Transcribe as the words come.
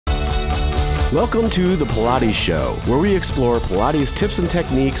Welcome to the Pilates Show, where we explore Pilates tips and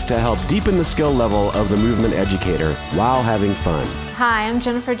techniques to help deepen the skill level of the movement educator while having fun. Hi, I'm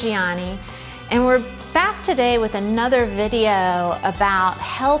Jennifer Gianni, and we're back today with another video about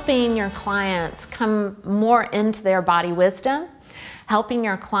helping your clients come more into their body wisdom, helping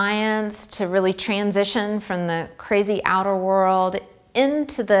your clients to really transition from the crazy outer world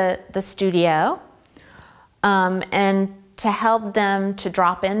into the studio, and to help them to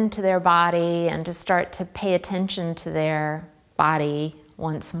drop into their body and to start to pay attention to their body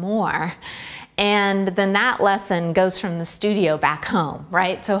once more. And then that lesson goes from the studio back home,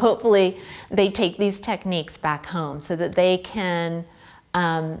 right? So hopefully they take these techniques back home so that they can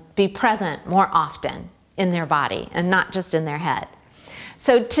be present more often in their body and not just in their head.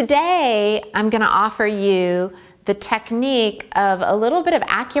 So today I'm going to offer you the technique of a little bit of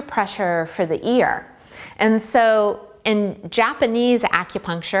acupressure for the ear. And so in Japanese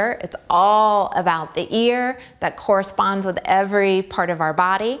acupuncture, it's all about the ear that corresponds with every part of our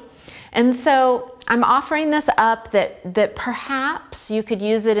body. And so I'm offering this up that perhaps you could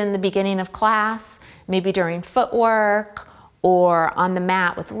use it in the beginning of class, maybe during footwork or on the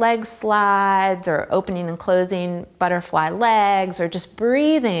mat with leg slides or opening and closing butterfly legs or just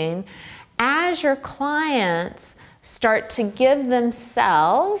breathing as your clients start to give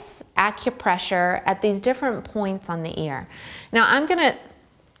themselves acupressure at these different points on the ear. Now I'm going to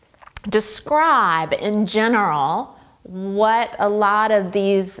describe in general what a lot of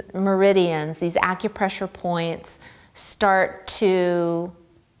these meridians, these acupressure points, start to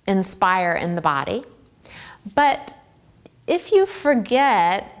inspire in the body. But if you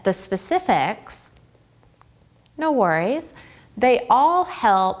forget the specifics, no worries. They all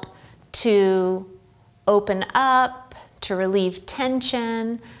help to open up, to relieve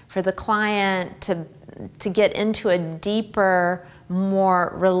tension, for the client to get into a deeper,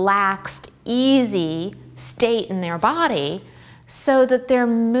 more relaxed, easy state in their body, so that their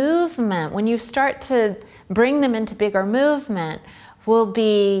movement, when you start to bring them into bigger movement, will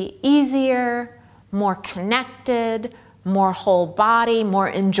be easier, more connected, more whole body, more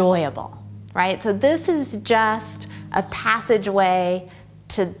enjoyable, right? So this is just a passageway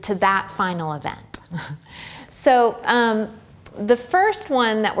to that final event. So the first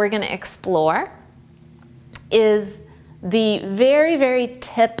one that we're going to explore is the very, very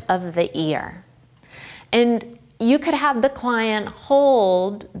tip of the ear. And you could have the client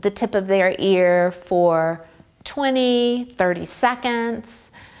hold the tip of their ear for 20, 30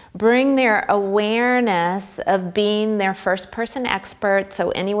 seconds, bring their awareness of being their first person expert,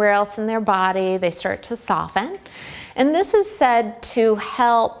 so anywhere else in their body they start to soften. And this is said to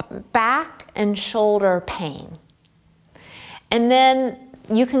help back and shoulder pain. And then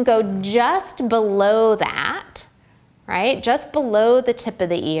you can go just below that, right? Just below the tip of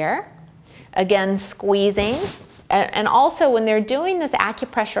the ear. Again, squeezing. And also when they're doing this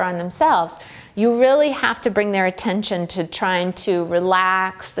acupressure on themselves, you really have to bring their attention to trying to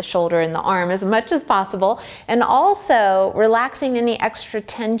relax the shoulder and the arm as much as possible, and also relaxing any extra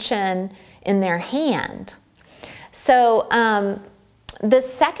tension in their hand. So the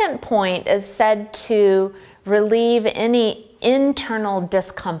second point is said to relieve any internal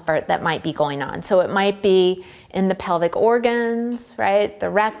discomfort that might be going on. So it might be in the pelvic organs, right? The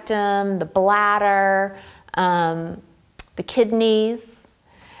rectum, the bladder, the kidneys.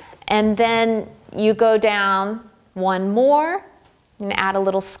 And then you go down one more and add a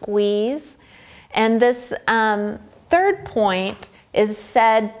little squeeze. And this third point is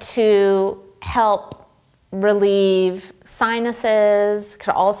said to help relieve sinuses,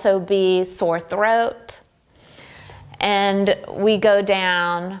 could also be sore throat. And we go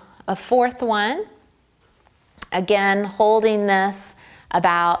down a fourth one, again holding this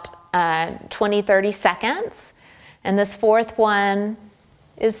about 20, 30 seconds. And this fourth one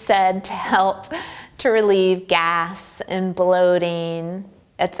is said to help to relieve gas and bloating,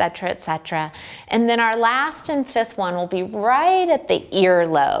 etc., etc. And then our last and fifth one will be right at the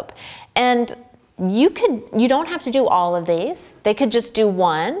earlobe. And you don't have to do all of these. They could just do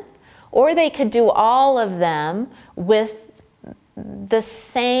one, or they could do all of them with the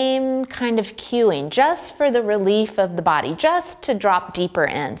same kind of cueing, just for the relief of the body, just to drop deeper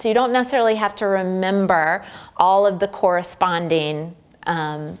in. So you don't necessarily have to remember all of the corresponding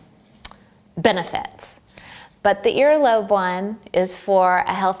benefits. But the earlobe one is for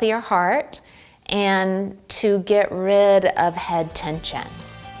a healthier heart and to get rid of head tension.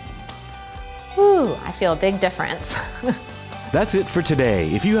 Whew, I feel a big difference. That's it for today.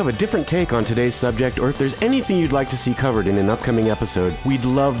 If you have a different take on today's subject, or if there's anything you'd like to see covered in an upcoming episode, we'd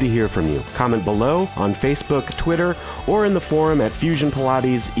love to hear from you. Comment below on Facebook, Twitter, or in the forum at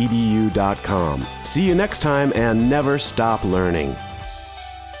fusionpilatesedu.com. See you next time, and never stop learning.